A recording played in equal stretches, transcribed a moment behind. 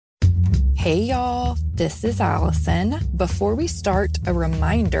Hey y'all, this is Allison. Before we start, a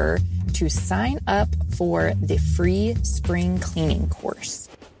reminder to sign up for the free spring cleaning course.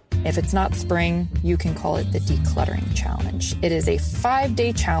 If it's not spring, you can call it the Decluttering Challenge. It is a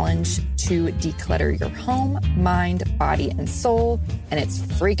 5-day challenge to declutter your home, mind, body, and soul, and it's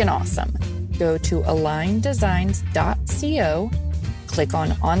freaking awesome. Go to aligndesigns.co, click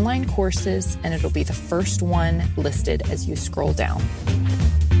on online courses, and it'll be the first one listed as you scroll down.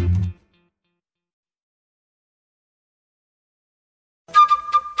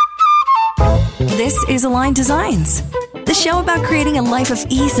 This is Aligned Designs, the show about creating a life of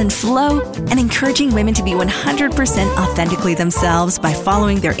ease and flow and encouraging women to be 100% authentically themselves by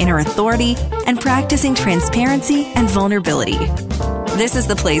following their inner authority and practicing transparency and vulnerability. This is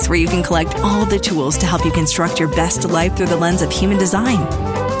the place where you can collect all the tools to help you construct your best life through the lens of human design.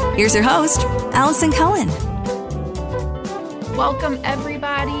 Here's your host, Allison Cullen. Welcome,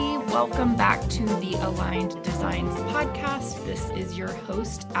 everybody. Welcome back to the Aligned Designs podcast. This is your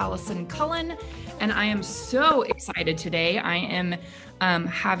host, Allison Cullen, and I am so excited today. I am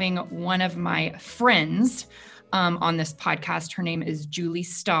having one of my friends on this podcast. Her name is Julie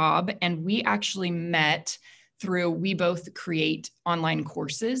Staub, and we actually met we both create online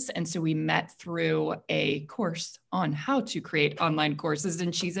courses. And so we met through a course on how to create online courses,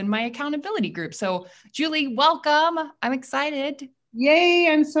 and she's in my accountability group. So Julie, welcome. I'm excited. Yay,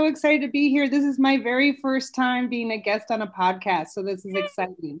 I'm so excited to be here. This is my very first time being a guest on a podcast, so this is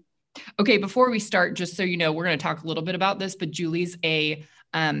exciting. Okay, before we start, just so you know, we're going to talk a little bit about this, but Julie's a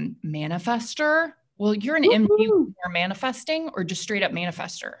manifester. Well, you're an MD for manifesting or just straight up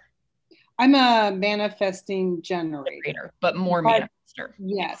manifester? I'm a manifesting generator. But more manifester.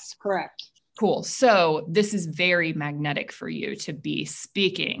 Yes, correct. Cool. So this is very magnetic for you to be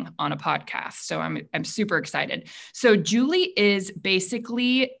speaking on a podcast. So I'm super excited. So Julie is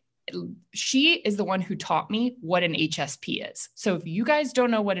basically, she is the one who taught me what an HSP is. So if you guys don't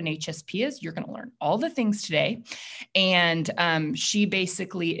know what an HSP is, you're going to learn all the things today. And she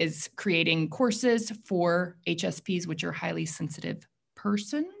basically is creating courses for HSPs, which are highly sensitive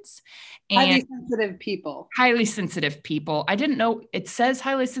persons. Highly sensitive people. I didn't know it says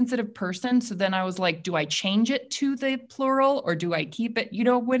highly sensitive person. So then I was like, do I change it to the plural or do I keep it? You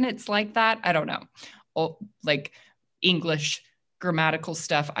know, when it's like that, I don't know. Like English grammatical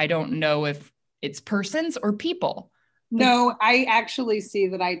stuff. I don't know if it's persons or people. No, I actually see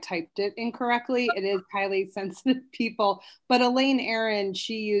that I typed it incorrectly. It is highly sensitive people, but Elaine Aron,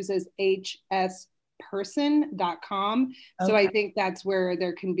 she uses hsperson.com. Okay. So I think that's where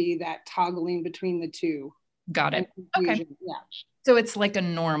there can be that toggling between the two. Got it. Okay. Yeah. So it's like a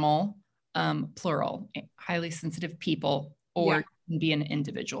normal plural, highly sensitive people, or can be an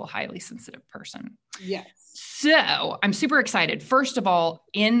individual highly sensitive person. Yes. So I'm super excited. First of all,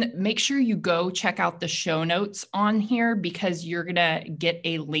 make sure you go check out the show notes on here, because you're going to get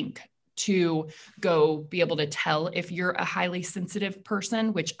a link to go be able to tell if you're a highly sensitive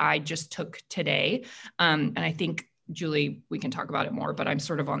person, which I just took today. And I think, Julie, we can talk about it more, but I'm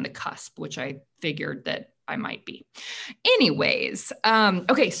sort of on the cusp, which I figured that I might be. Anyways,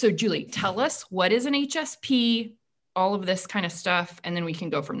 okay, so Julie, tell us, what is an HSP, all of this kind of stuff, and then we can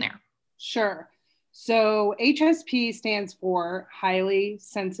go from there. Sure. So HSP stands for highly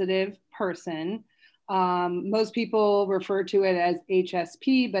sensitive person. Most people refer to it as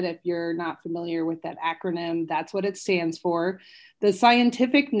HSP, but if you're not familiar with that acronym, that's what it stands for. The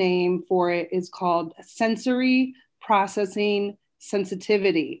scientific name for it is called sensory processing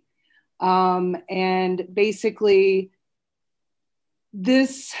sensitivity. And basically,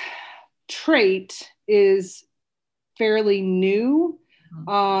 this trait is fairly new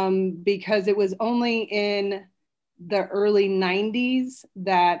because it was only in the early 90s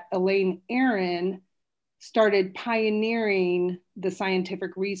that Elaine Aron started pioneering the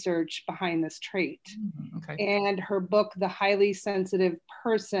scientific research behind this trait. Okay. And her book, The Highly Sensitive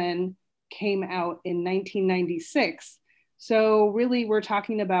Person, came out in 1996. So really, we're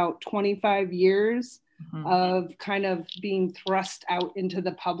talking about 25 years of kind of being thrust out into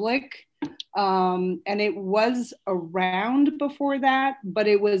the public. And it was around before that, but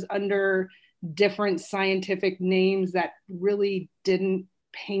it was under different scientific names that really didn't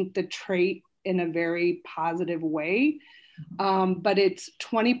paint the trait in a very positive way. But it's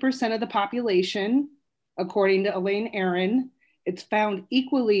 20% of the population, according to Elaine Aron. It's found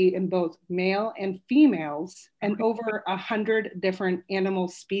equally in both male and females and over 100 different animal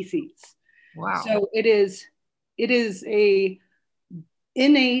species. Wow. So it is a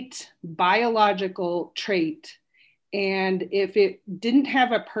innate biological trait. And if it didn't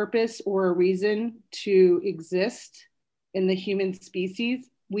have a purpose or a reason to exist in the human species,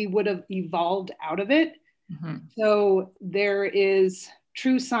 we would have evolved out of it. Mm-hmm. So there is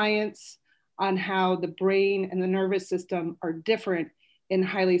true science on how the brain and the nervous system are different in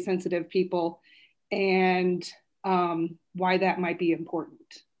highly sensitive people, and why that might be important.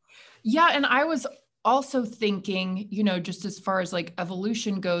 Yeah. And I was also thinking, just as far as like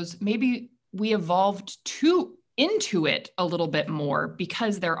evolution goes, maybe we evolved into it a little bit more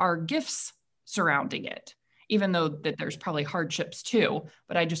because there are gifts surrounding it, even though that there's probably hardships too.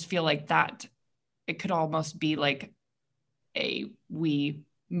 But I just feel like that it could almost be like we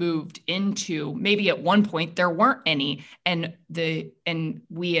moved into, maybe at one point there weren't any, and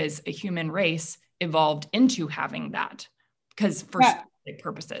we as a human race evolved into having that because for specific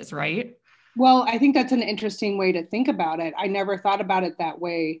purposes, right? Well, I think that's an interesting way to think about it. I never thought about it that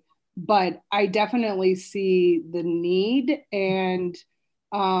way, but I definitely see the need. And,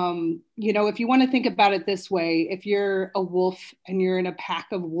 if you want to think about it this way, if you're a wolf and you're in a pack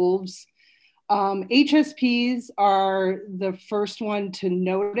of wolves, HSPs are the first one to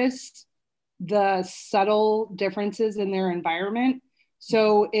notice the subtle differences in their environment.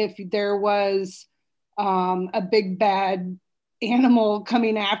 So if there was a big bad animal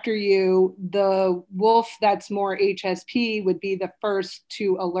coming after you, the wolf that's more HSP would be the first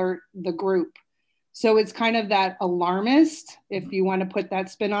to alert the group. So it's kind of that alarmist, if you want to put that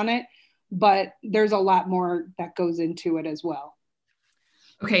spin on it, but there's a lot more that goes into it as well.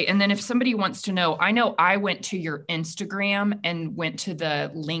 Okay. And then if somebody wants to know I went to your Instagram and went to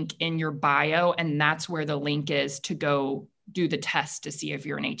the link in your bio, and that's where the link is to go do the test to see if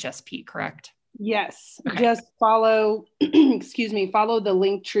you're an HSP, correct? Yes. Okay. Just follow, follow the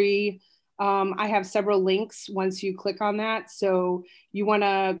link tree. I have several links once you click on that. So you want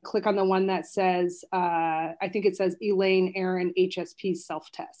to click on the one that says, I think it says Elaine Aron HSP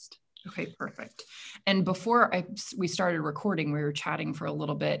self-test. Okay, perfect. And before we started recording, we were chatting for a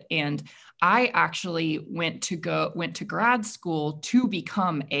little bit, and I actually went to grad school to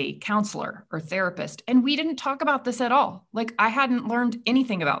become a counselor or therapist. And we didn't talk about this at all. Like I hadn't learned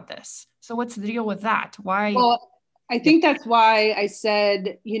anything about this. So what's the deal with that? Why? Well, I think that's why I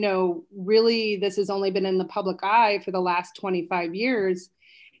said, really, this has only been in the public eye for the last 25 years.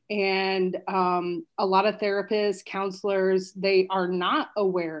 And a lot of therapists, counselors, they are not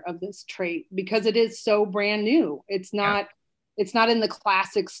aware of this trait because it is so brand new. It's not in the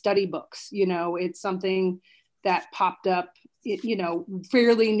classic study books. It's something that popped up,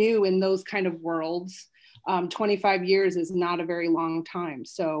 fairly new in those kind of worlds. 25 years is not a very long time.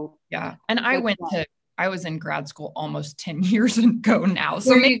 So yeah. And I was in grad school almost 10 years ago now.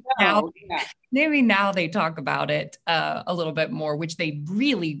 So maybe now they talk about it a little bit more, which they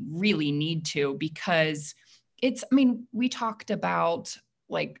really, really need to, because we talked about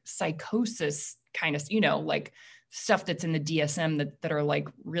like psychosis kind of, like stuff that's in the DSM that are like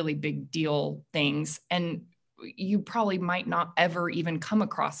really big deal things. And you probably might not ever even come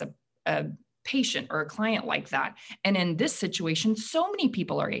across a patient or a client like that. And in this situation, so many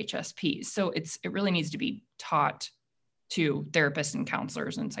people are HSPs. So it really needs to be taught to therapists and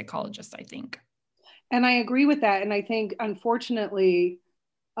counselors and psychologists, I think. And I agree with that. And I think, unfortunately,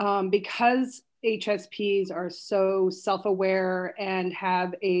 because HSPs are so self-aware and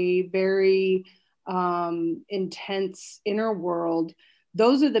have a very intense inner world,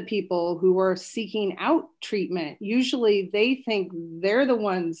 those are the people who are seeking out treatment. Usually they think they're the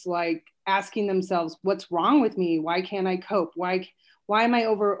ones like asking themselves, what's wrong with me? Why can't I cope? Why am I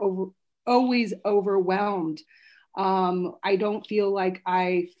always overwhelmed? I don't feel like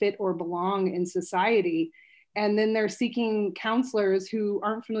I fit or belong in society. And then they're seeking counselors who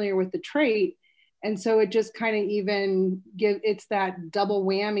aren't familiar with the trait. And so it just kind of it's that double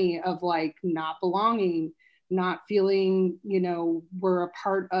whammy of like not belonging, not feeling, we're a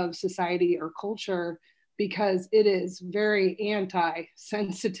part of society or culture, because it is very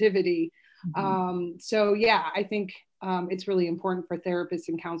anti-sensitivity. Mm-hmm. So yeah, I think it's really important for therapists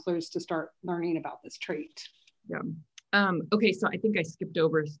and counselors to start learning about this trait. Yeah. Okay. So I think I skipped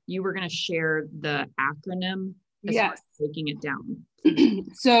over. You were going to share the acronym. Yes. Breaking it down.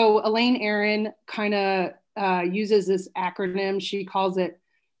 So Elaine Aron kind of uses this acronym. She calls it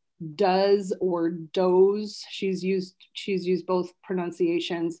DOES or DOES. She's used both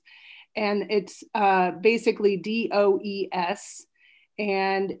pronunciations, and it's basically DOES.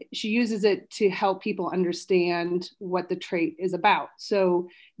 And she uses it to help people understand what the trait is about. So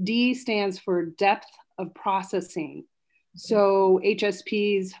D stands for depth of processing. So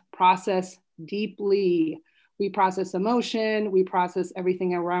HSPs process deeply. We process emotion. We process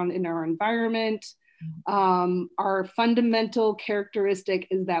everything around in our environment. Our fundamental characteristic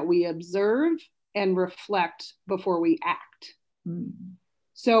is that we observe and reflect before we act.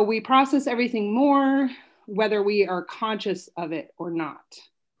 So we process everything more, whether we are conscious of it or not.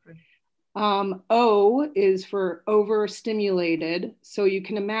 O is for overstimulated. So you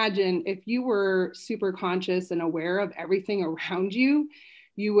can imagine if you were super conscious and aware of everything around you,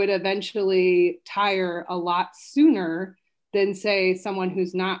 you would eventually tire a lot sooner than, say, someone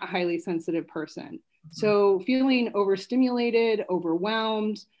who's not a highly sensitive person. So feeling overstimulated,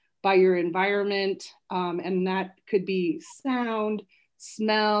 overwhelmed by your environment, and that could be sound,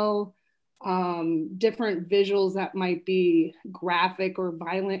 smell, different visuals that might be graphic or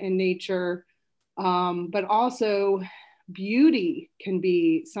violent in nature, but also beauty can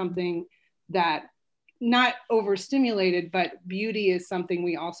be something that not overstimulated, but beauty is something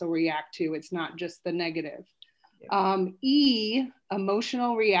we also react to. It's not just the negative. E,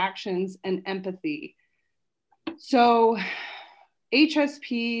 emotional reactions and empathy. So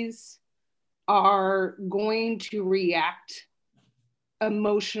HSPs are going to react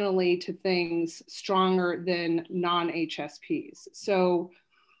emotionally to things stronger than non-HSPs. So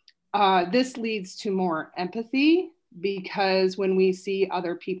this leads to more empathy, because when we see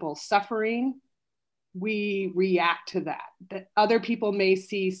other people suffering, we react to that. That other people may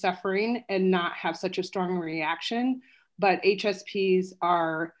see suffering and not have such a strong reaction, but HSPs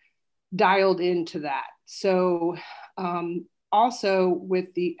are dialed into that. So also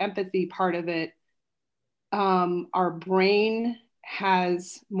with the empathy part of it, our brain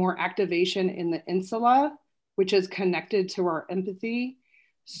has more activation in the insula, which is connected to our empathy.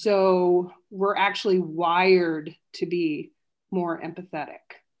 So we're actually wired to be more empathetic.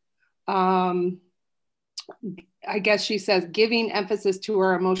 I guess she says giving emphasis to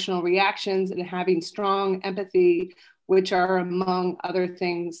our emotional reactions and having strong empathy, which are among other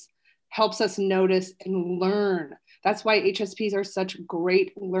things, helps us notice and learn. That's why HSPs are such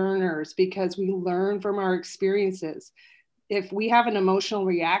great learners, because we learn from our experiences. If we have an emotional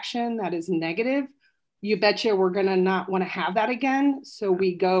reaction that is negative, you betcha we're gonna not wanna have that again. So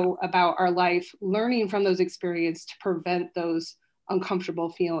we go about our life learning from those experiences to prevent those uncomfortable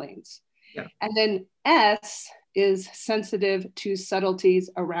feelings. Yeah. And then S is sensitive to subtleties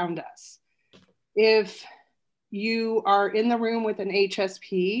around us. If you are in the room with an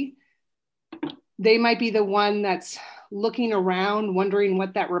HSP, they might be the one that's looking around, wondering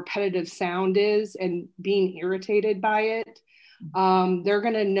what that repetitive sound is and being irritated by it. They're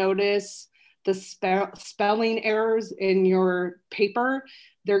going to notice the spelling errors in your paper.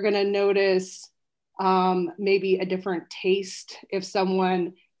 They're going to notice maybe a different taste. If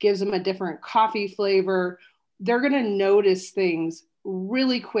someone gives them a different coffee flavor, they're going to notice things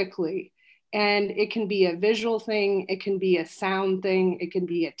really quickly. And it can be a visual thing, it can be a sound thing, it can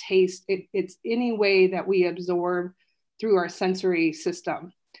be a taste. It's any way that we absorb through our sensory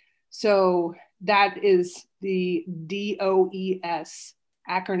system. So that is the DOES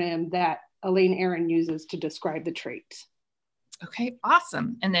acronym that Elaine Aron uses to describe the trait. Okay,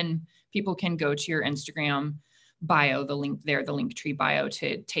 awesome. And then people can go to your Instagram bio, the link there, the Linktree bio,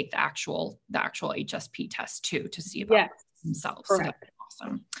 to take the actual HSP test too, to see about themselves. Correct. So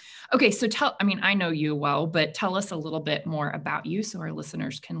awesome. Okay, so I know you well, but tell us a little bit more about you so our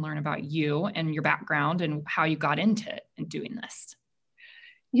listeners can learn about you and your background and how you got into it and doing this.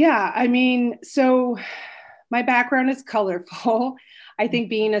 Yeah, so my background is colorful. I think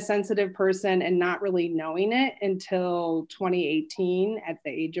being a sensitive person and not really knowing it until 2018 at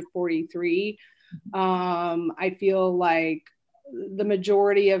the age of 43, I feel like the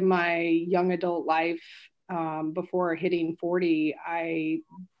majority of my young adult life before hitting 40, I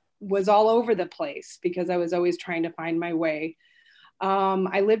was all over the place because I was always trying to find my way.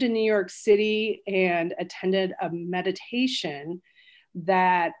 I lived in New York City and attended a meditation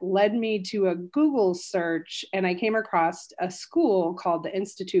that led me to a Google search, and I came across a school called the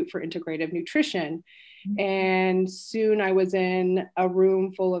Institute for Integrative Nutrition. And soon I was in a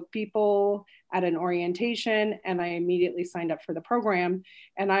room full of people at an orientation, and I immediately signed up for the program.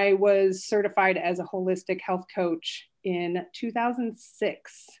 And I was certified as a holistic health coach in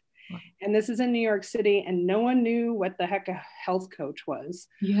 2006. And this is in New York City, and no one knew what the heck a health coach was.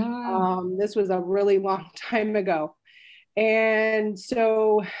 Yeah. This was a really long time ago. And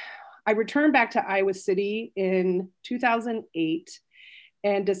so I returned back to Iowa City in 2008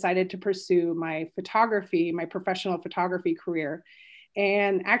 and decided to pursue my professional photography career.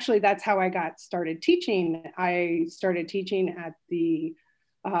 And actually, that's how I got started teaching. I started teaching at the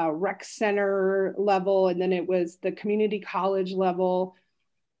rec center level, and then it was the community college level.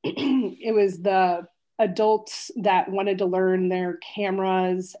 It was the adults that wanted to learn their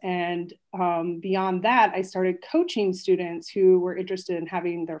cameras. And beyond that, I started coaching students who were interested in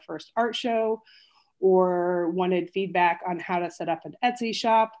having their first art show or wanted feedback on how to set up an Etsy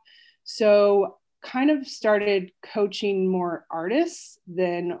shop. So kind of started coaching more artists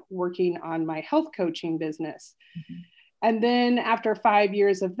than working on my health coaching business. Mm-hmm. And then after 5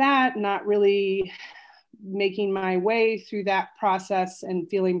 years of that, not really making my way through that process and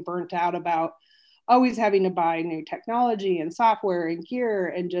feeling burnt out about always having to buy new technology and software and gear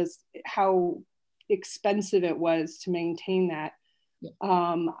and just how expensive it was to maintain that.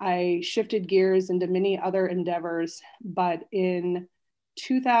 I shifted gears into many other endeavors, but in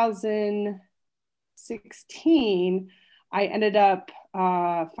 2016, I ended up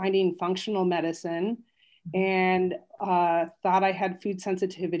finding functional medicine and thought I had food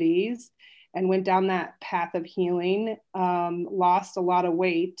sensitivities and went down that path of healing, lost a lot of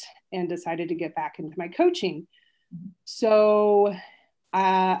weight and decided to get back into my coaching. So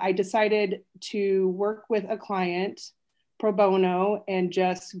I decided to work with a client pro bono and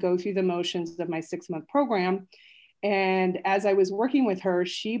just go through the motions of my 6-month program. And as I was working with her,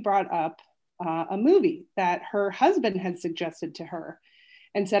 she brought up a movie that her husband had suggested to her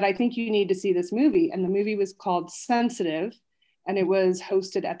and said, I think you need to see this movie. And the movie was called Sensitive, and it was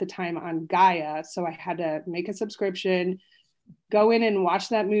hosted at the time on Gaia. So I had to make a subscription, go in and watch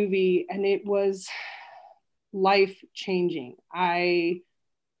that movie, and it was life-changing. I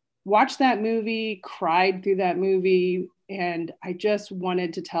watched that movie, cried through that movie, and I just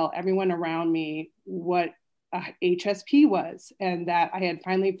wanted to tell everyone around me what HSP was, and that I had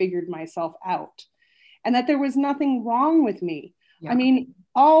finally figured myself out, and that there was nothing wrong with me. Yeah. I mean,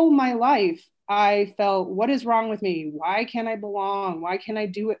 all my life, I felt, what is wrong with me? Why can't I belong? Why can't I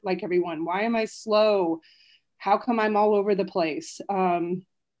do it like everyone? Why am I slow? How come I'm all over the place? And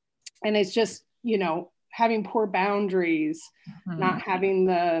it's just, you know, having poor boundaries, not having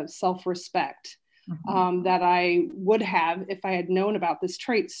the self-respect that I would have if I had known about this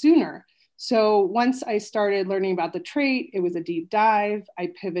trait sooner. So once I started learning about the trait, it was a deep dive.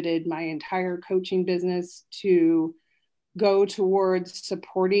 I pivoted my entire coaching business to go towards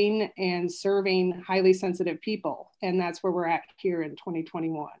supporting and serving highly sensitive people. And that's where we're at here in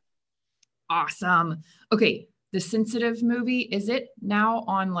 2021. Awesome. Okay. The Sensitive movie, is it now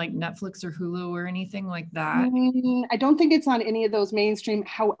on like Netflix or Hulu or anything like that? I don't think it's on any of those mainstream.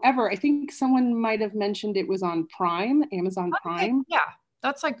 However, I think someone might have mentioned it was on Prime, Amazon Prime. Yeah.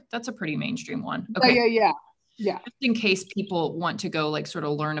 That's a pretty mainstream one. Okay. Yeah. Just in case people want to go like sort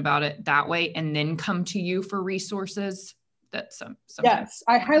of learn about it that way and then come to you for resources. Yes,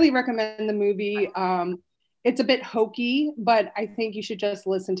 I highly recommend the movie. It's a bit hokey, but I think you should just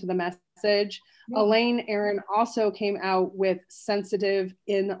listen to the message. Yeah. Elaine Aron also came out with Sensitive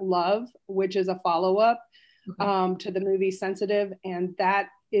in Love, which is a follow-up to the movie Sensitive. And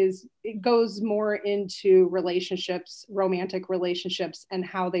it goes more into relationships, romantic relationships, and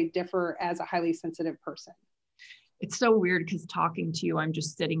how they differ as a highly sensitive person. It's so weird because talking to you, I'm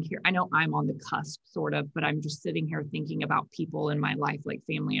just sitting here. I know I'm on the cusp sort of, but I'm just sitting here thinking about people in my life, like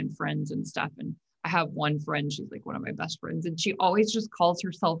family and friends and stuff. And I have one friend, she's like one of my best friends, and she always just calls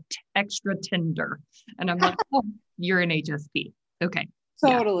herself extra tender. And I'm like, oh, you're an HSP. Okay.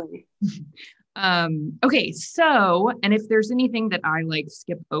 Totally. Yeah. Okay. So, and if there's anything that I like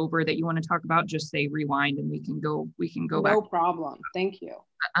skip over that you want to talk about, just say rewind and we can go back. No problem. Thank you.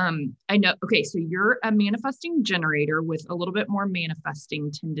 I know. Okay. So you're a manifesting generator with a little bit more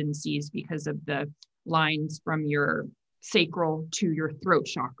manifesting tendencies because of the lines from your sacral to your throat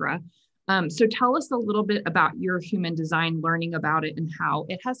chakra. So tell us a little bit about your human design, learning about it and how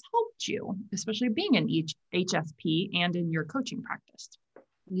it has helped you, especially being an HSP and in your coaching practice.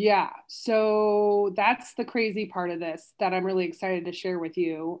 Yeah. So that's the crazy part of this that I'm really excited to share with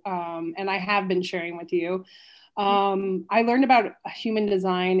you. And I have been sharing with you. I learned about human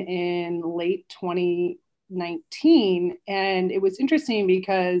design in late 2019. And it was interesting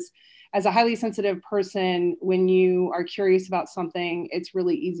because as a highly sensitive person, when you are curious about something, it's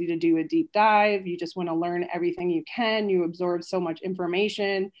really easy to do a deep dive. You just want to learn everything you can. You absorb so much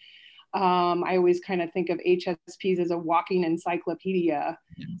information. I always kind of think of HSPs as a walking encyclopedia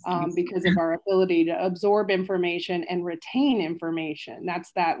because of our ability to absorb information and retain information.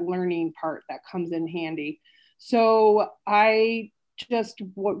 That's that learning part that comes in handy. So I just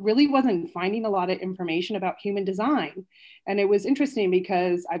really wasn't finding a lot of information about human design. And it was interesting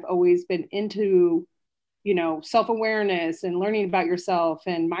because I've always been into, you know, self-awareness and learning about yourself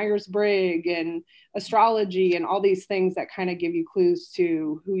and Myers-Briggs and astrology and all these things that kind of give you clues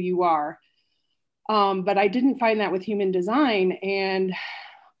to who you are. But I didn't find that with human design. And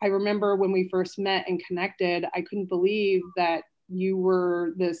I remember when we first met and connected, I couldn't believe that you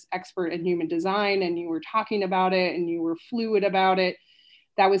were this expert in human design and you were talking about it and you were fluid about it,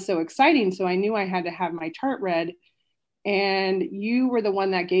 that was so exciting. So I knew I had to have my chart read. And you were the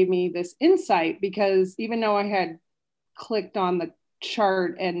one that gave me this insight, because even though I had clicked on the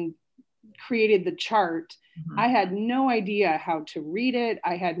chart and created the chart, I had no idea how to read it.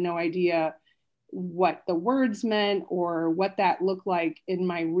 I had no idea what the words meant or what that looked like in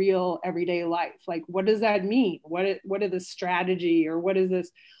my real everyday life. Like, what does that mean? What are the strategy, or what is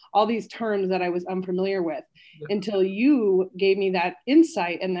this? All these terms that I was unfamiliar with until you gave me that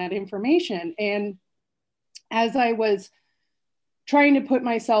insight and that information. And as I was trying to put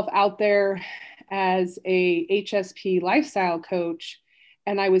myself out there as a HSP lifestyle coach,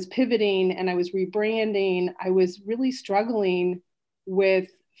 and I was pivoting and I was rebranding, I was really struggling with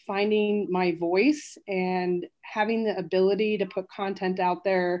finding my voice and having the ability to put content out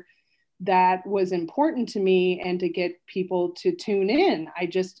there that was important to me and to get people to tune in. I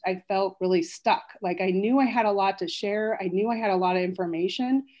felt really stuck. Like, I knew I had a lot to share. I knew I had a lot of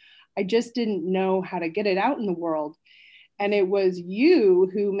information. I just didn't know how to get it out in the world. And it was you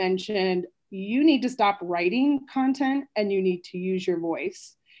who mentioned, you need to stop writing content and you need to use your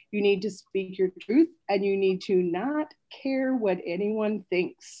voice. You need to speak your truth, and you need to not care what anyone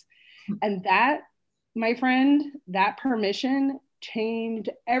thinks. And that, my friend, that permission changed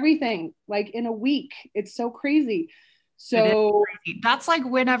everything, like in a week. It's so crazy. So crazy. That's like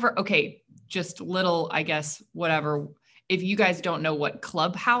whenever, okay, just little, I guess, whatever. If you guys don't know what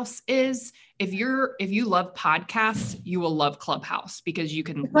Clubhouse is, if you love podcasts, you will love Clubhouse, because you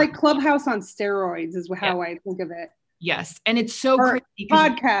can, it's like Clubhouse on steroids is how I think of it. Yes. And it's so or crazy.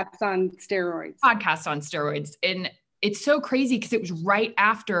 Podcasts on steroids. Podcasts on steroids. And it's so crazy because it was right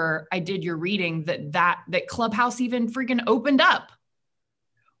after I did your reading that Clubhouse even freaking opened up.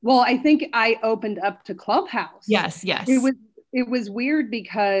 Well, I think I opened up to Clubhouse. Yes. It was weird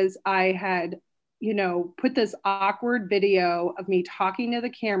because I had, put this awkward video of me talking to the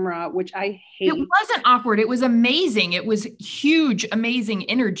camera, which I hate. It wasn't awkward. It was amazing. It was huge, amazing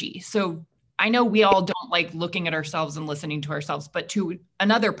energy. So I know we all don't like looking at ourselves and listening to ourselves, but to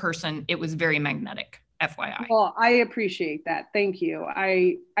another person, it was very magnetic, FYI. Well, I appreciate that. Thank you.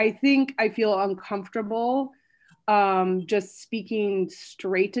 I think I feel uncomfortable just speaking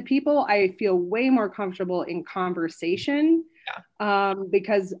straight to people. I feel way more comfortable in conversation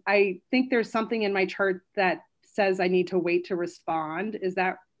because I think there's something in my chart that says I need to wait to respond. Is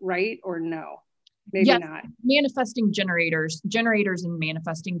that right or no? Maybe not. Manifesting generators and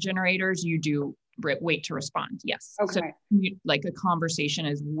manifesting generators, you do wait to respond. Yes. Okay. So like a conversation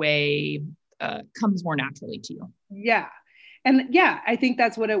is way, comes more naturally to you. Yeah. And I think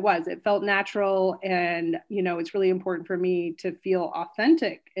that's what it was. It felt natural. And, it's really important for me to feel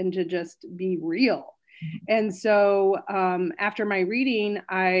authentic and to just be real. Mm-hmm. And so after my reading,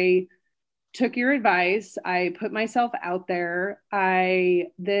 I took your advice. I put myself out there. I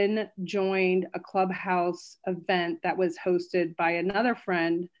then joined a Clubhouse event that was hosted by another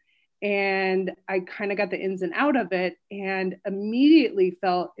friend. And I kind of got the ins and out of it, and immediately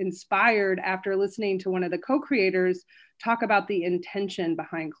felt inspired after listening to one of the co-creators talk about the intention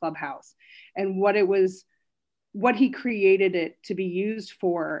behind Clubhouse and what he created it to be used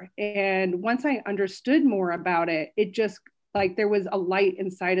for. And once I understood more about it, it just, like, there was a light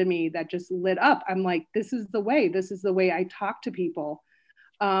inside of me that just lit up. I'm like, this is the way I talk to people.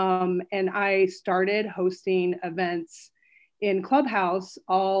 And I started hosting events in Clubhouse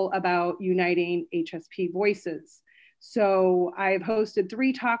all about uniting HSP voices. So I've hosted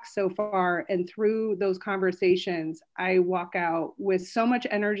 3 talks so far, and through those conversations, I walk out with so much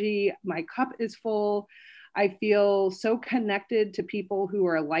energy. My cup is full. I feel so connected to people who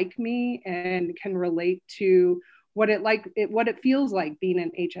are like me and can relate to what it feels like being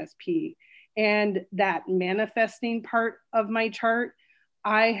an HSP. And that manifesting part of my chart,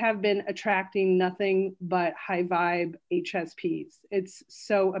 I have been attracting nothing but high vibe HSPs. It's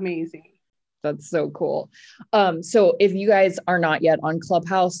so amazing. That's so cool. So if you guys are not yet on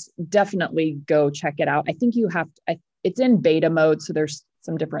Clubhouse, definitely go check it out. I think you have to, it's in beta mode, so there's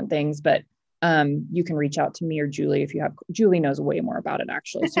some different things, but you can reach out to me or Julie if you have. Julie knows way more about it,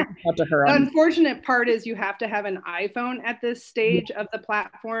 actually. So reach out to her. The unfortunate part is you have to have an iPhone at this stage of the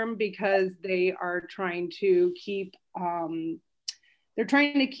platform, because they are trying to keep a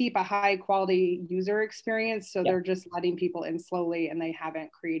high quality user experience. So they're just letting people in slowly, and they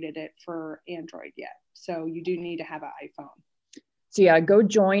haven't created it for Android yet. So you do need to have an iPhone. So yeah, go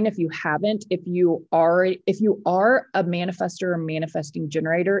join if you haven't. If you are a manifestor or manifesting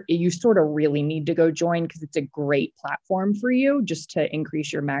generator, you sort of really need to go join, because it's a great platform for you just to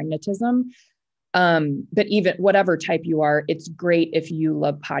increase your magnetism. But even whatever type you are, it's great if you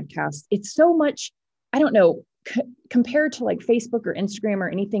love podcasts. It's so much, I don't know, compared to like Facebook or Instagram or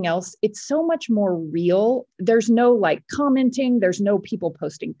anything else, it's so much more real. There's no like commenting, there's no people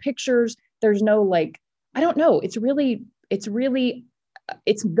posting pictures. There's no like, I don't know. It's the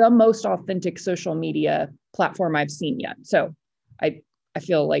most authentic social media platform I've seen yet. So I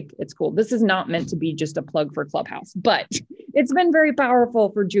feel like it's cool. This is not meant to be just a plug for Clubhouse, but it's been very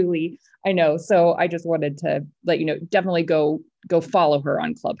powerful for Julie. I know. So I just wanted to let you know, definitely go follow her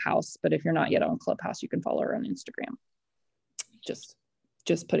on Clubhouse. But if you're not yet on Clubhouse, you can follow her on Instagram. Just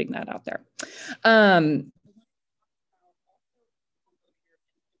putting that out there. I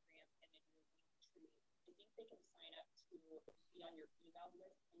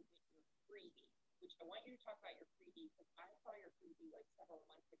want you to talk about your freebie because I saw your freebie like several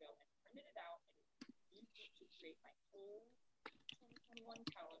months ago and printed it out and used it to create my whole 2021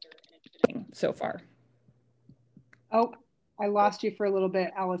 calendar, and it's been so far. Oh, I lost you for a little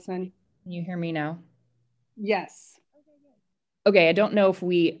bit, Allison. Can you hear me now? Yes. Okay, I don't know if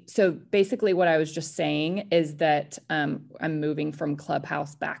so basically what I was just saying is that I'm moving from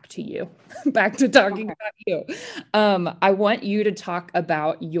Clubhouse back to you, back to talking about you. I want you to talk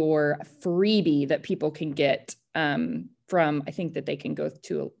about your freebie that people can get from, I think that they can go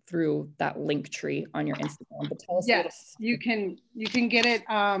through that link tree on your Instagram. But tell us yes, you can get it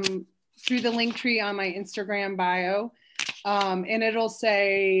through the link tree on my Instagram bio, and it'll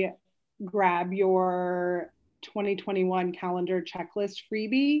say, grab your 2021 calendar checklist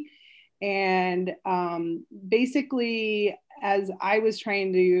freebie. And basically, as I was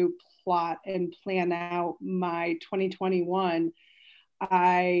trying to plot and plan out my 2021,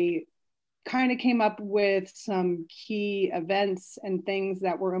 I kind of came up with some key events and things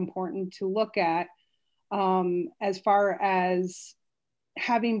that were important to look at, as far as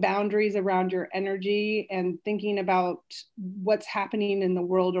having boundaries around your energy and thinking about what's happening in the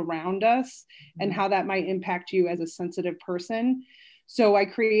world around us and how that might impact you as a sensitive person. So I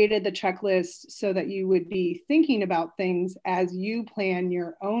created the checklist so that you would be thinking about things as you plan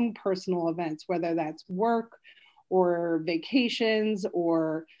your own personal events, whether that's work or vacations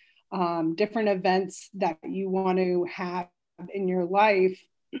or different events that you want to have in your life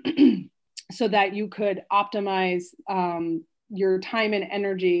so that you could optimize your time and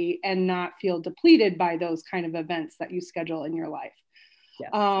energy and not feel depleted by those kind of events that you schedule in your life.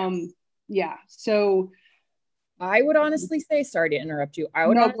 Yes. Yeah. So I would honestly say, sorry to interrupt you. I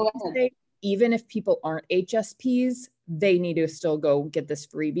would honestly say, even if people aren't HSPs, they need to still go get this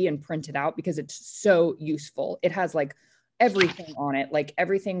freebie and print it out because it's so useful. It has like everything on it, like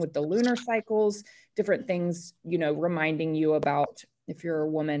everything with the lunar cycles, different things, reminding you about if you're a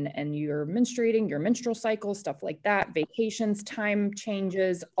woman and you're menstruating, your menstrual cycle, stuff like that, vacations, time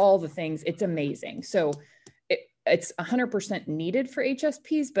changes, all the things. It's amazing. So it's 100% needed for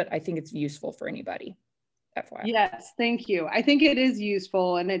HSPs, but I think it's useful for anybody. FYI. Yes, thank you. I think it is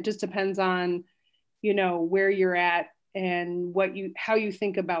useful, and it just depends on, where you're at and how you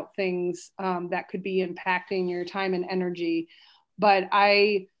think about things that could be impacting your time and energy. But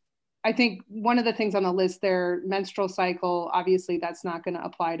I think one of the things on the list there, menstrual cycle, obviously that's not going to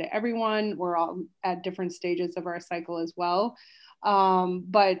apply to everyone. We're all at different stages of our cycle as well.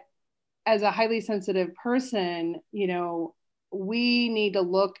 But as a highly sensitive person, we need to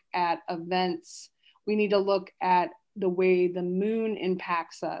look at events. We need to look at the way the moon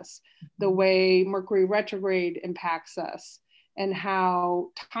impacts us, the way Mercury retrograde impacts us, and how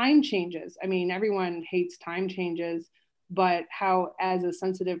time changes. I mean, everyone hates time changes, but how as a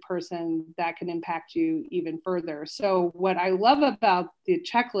sensitive person that can impact you even further. So what I love about the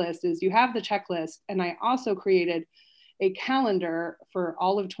checklist is you have the checklist, and I also created a calendar for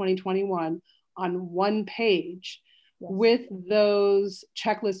all of 2021 on one page with those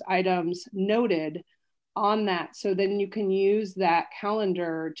checklist items noted on that. So then you can use that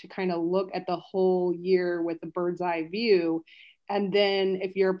calendar to kind of look at the whole year with a bird's eye view. And then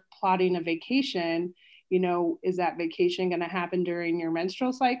if you're plotting a vacation, is that vacation going to happen during your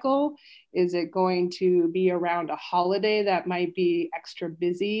menstrual cycle? Is it going to be around a holiday that might be extra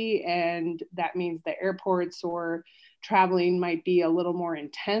busy? And that means the airports or traveling might be a little more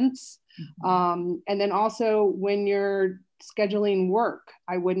intense. Mm-hmm. And then also when you're scheduling work,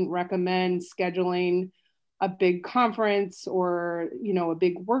 I wouldn't recommend scheduling a big conference or, a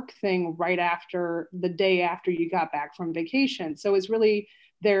big work thing right after the day after you got back from vacation. So it's really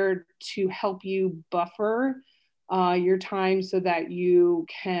there to help you buffer your time so that you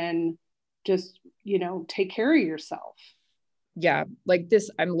can just, take care of yourself. Yeah. Like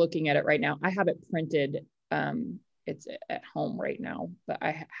this, I'm looking at it right now. I have it printed it's at home right now, but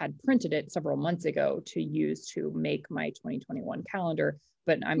I had printed it several months ago to use to make my 2021 calendar,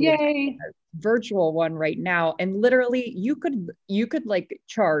 but I'm looking at a virtual one right now. And literally you could like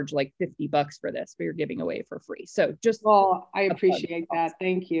charge like $50 for this, but you're giving away for free. So just, well, I appreciate that.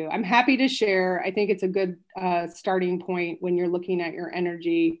 Thank you. I'm happy to share. I think it's a good starting point when you're looking at your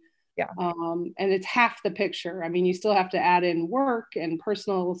energy. Yeah. And it's half the picture. I mean, you still have to add in work and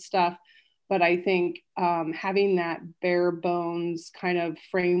personal stuff, but I think having that bare bones kind of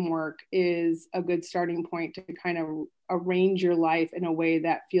framework is a good starting point to kind of arrange your life in a way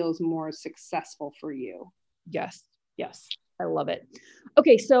that feels more successful for you. Yes. Yes. I love it.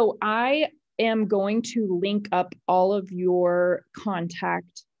 Okay. So I am going to link up all of your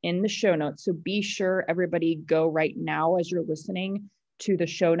contact in the show notes. So be sure everybody go right now as you're listening to the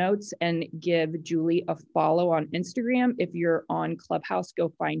show notes and give Julie a follow on Instagram. If you're on Clubhouse,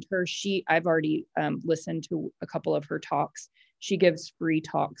 go find her. I've already listened to a couple of her talks. She gives free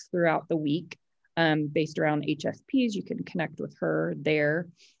talks throughout the week based around HSPs. You can connect with her there.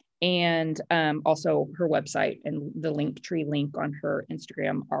 And also her website and the Linktree link on her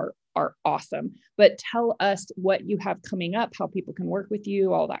Instagram are awesome. But tell us what you have coming up, how people can work with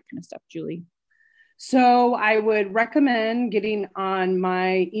you, all that kind of stuff, Julie. So I would recommend getting on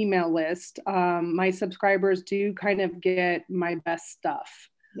my email list. My subscribers do kind of get my best stuff.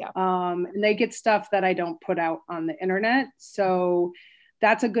 Yeah. And they get stuff that I don't put out on the internet. So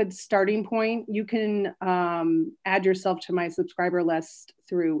that's a good starting point. You can add yourself to my subscriber list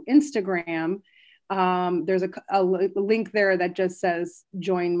through Instagram. There's a link there that just says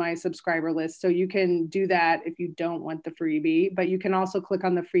join my subscriber list. So you can do that if you don't want the freebie, but you can also click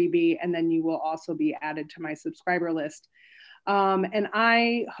on the freebie and then you will also be added to my subscriber list. And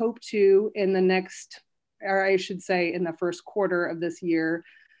I hope to in the first quarter of this year,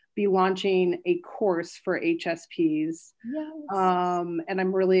 be launching a course for HSPs. Yes. And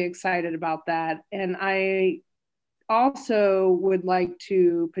I'm really excited about that. And I also would like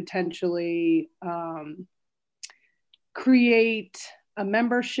to potentially create a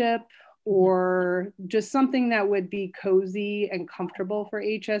membership or just something that would be cozy and comfortable for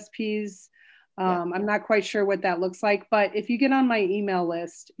HSPs. I'm not quite sure what that looks like, but if you get on my email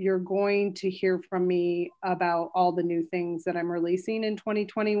list, you're going to hear from me about all the new things that I'm releasing in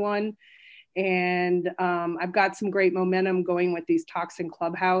 2021. And I've got some great momentum going with these talks in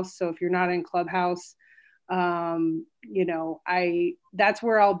Clubhouse. So if you're not in Clubhouse, that's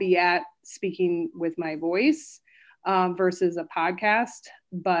where I'll be at speaking with my voice versus a podcast,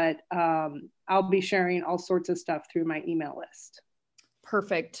 but I'll be sharing all sorts of stuff through my email list.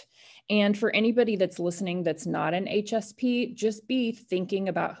 Perfect. And for anybody that's listening that's not an HSP, just be thinking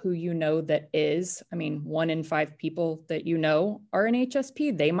about who you know that is. I mean, 1 in 5 people that you know are an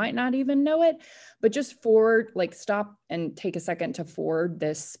HSP. They might not even know it, but just stop and take a second to forward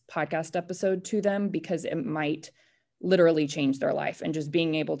this podcast episode to them because it might literally change their life. And just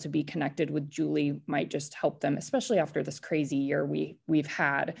being able to be connected with Julie might just help them, especially after this crazy year we've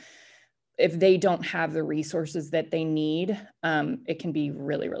had. If they don't have the resources that they need, it can be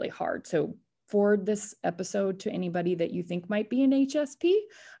really, really hard. So forward this episode to anybody that you think might be an HSP.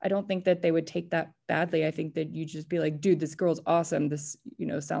 I don't think that they would take that badly. I think that you just be like, dude, this girl's awesome. This,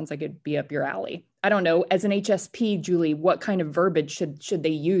 sounds like it'd be up your alley. I don't know. As an HSP, Julie, what kind of verbiage should they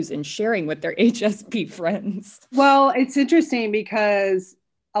use in sharing with their HSP friends? Well, it's interesting because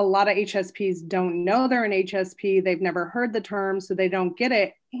a lot of HSPs don't know they're an HSP. They've never heard the term, so they don't get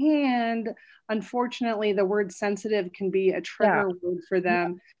it. And unfortunately, the word sensitive can be a trigger word for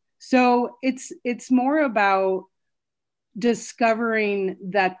them. Yeah. So it's more about discovering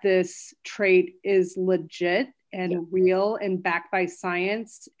that this trait is legit and real and backed by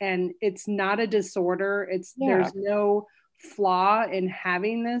science. And it's not a disorder. There's no flaw in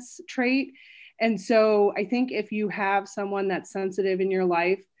having this trait. And so I think if you have someone that's sensitive in your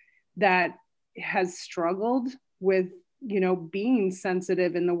life that has struggled with, being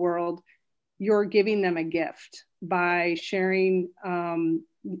sensitive in the world, you're giving them a gift by sharing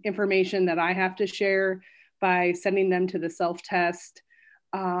information that I have to share, by sending them to the self-test.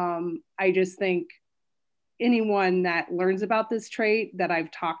 I just think anyone that learns about this trait that I've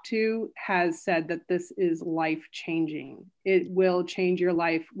talked to has said that this is life-changing. It will change your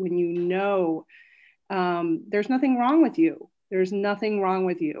life when there's nothing wrong with you. There's nothing wrong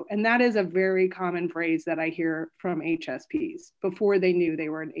with you. And that is a very common phrase that I hear from HSPs before they knew they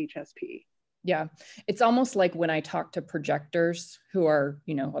were an HSP. Yeah. It's almost like when I talk to projectors who are,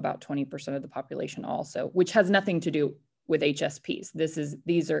 about 20% of the population also, which has nothing to do with HSPs.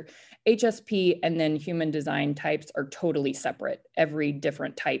 These are HSP, and then human design types are totally separate. Every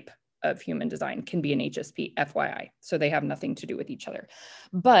different type of human design can be an HSP, FYI. So they have nothing to do with each other.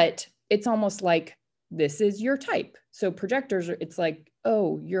 But it's almost like this is your type. So projectors, it's like,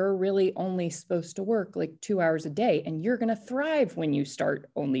 oh, you're really only supposed to work like 2 hours a day, and you're going to thrive when you start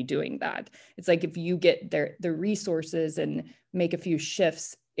only doing that. It's like if you get the resources and make a few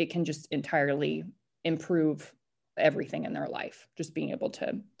shifts, it can just entirely improve everything in their life, just being able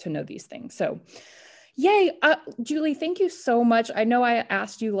to know these things. So yay. Julie, thank you so much. I know I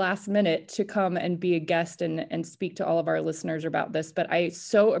asked you last minute to come and be a guest and speak to all of our listeners about this, but I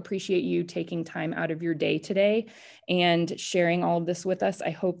so appreciate you taking time out of your day today and sharing all of this with us.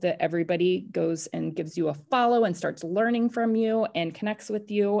 I hope that everybody goes and gives you a follow and starts learning from you and connects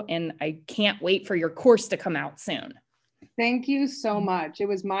with you. And I can't wait for your course to come out soon. Thank you so much. It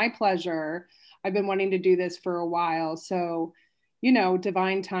was my pleasure. I've been wanting to do this for a while. So,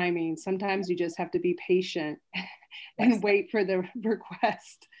 divine timing. Sometimes you just have to be patient and wait for the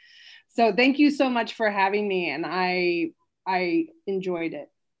request. So thank you so much for having me. And I enjoyed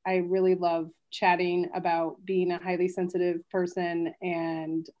it. I really love chatting about being a highly sensitive person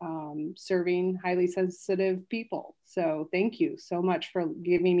and serving highly sensitive people. So thank you so much for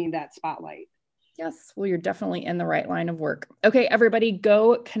giving me that spotlight. Yes, well, you're definitely in the right line of work. Okay, everybody,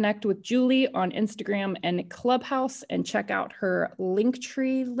 go connect with Julie on Instagram and Clubhouse and check out her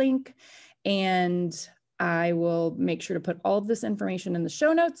Linktree link. And I will make sure to put all of this information in the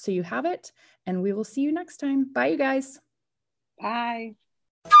show notes so you have it. And we will see you next time. Bye, you guys. Bye.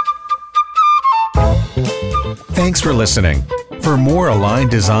 Thanks for listening. For more Aligned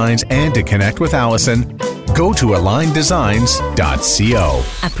Designs and to connect with Allison, go to aligneddesigns.co.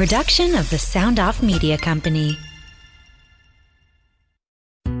 A production of the Sound Off Media Company.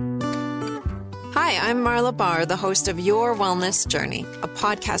 Hi, I'm Marla Barr, the host of Your Wellness Journey, a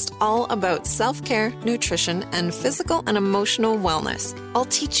podcast all about self-care, nutrition, and physical and emotional wellness. I'll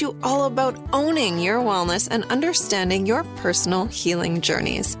teach you all about owning your wellness and understanding your personal healing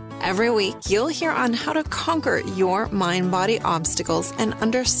journeys. Every week, you'll hear on how to conquer your mind-body obstacles and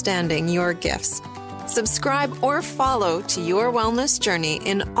understanding your gifts. Subscribe or follow to Your Wellness Journey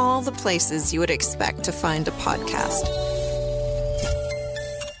in all the places you would expect to find a podcast.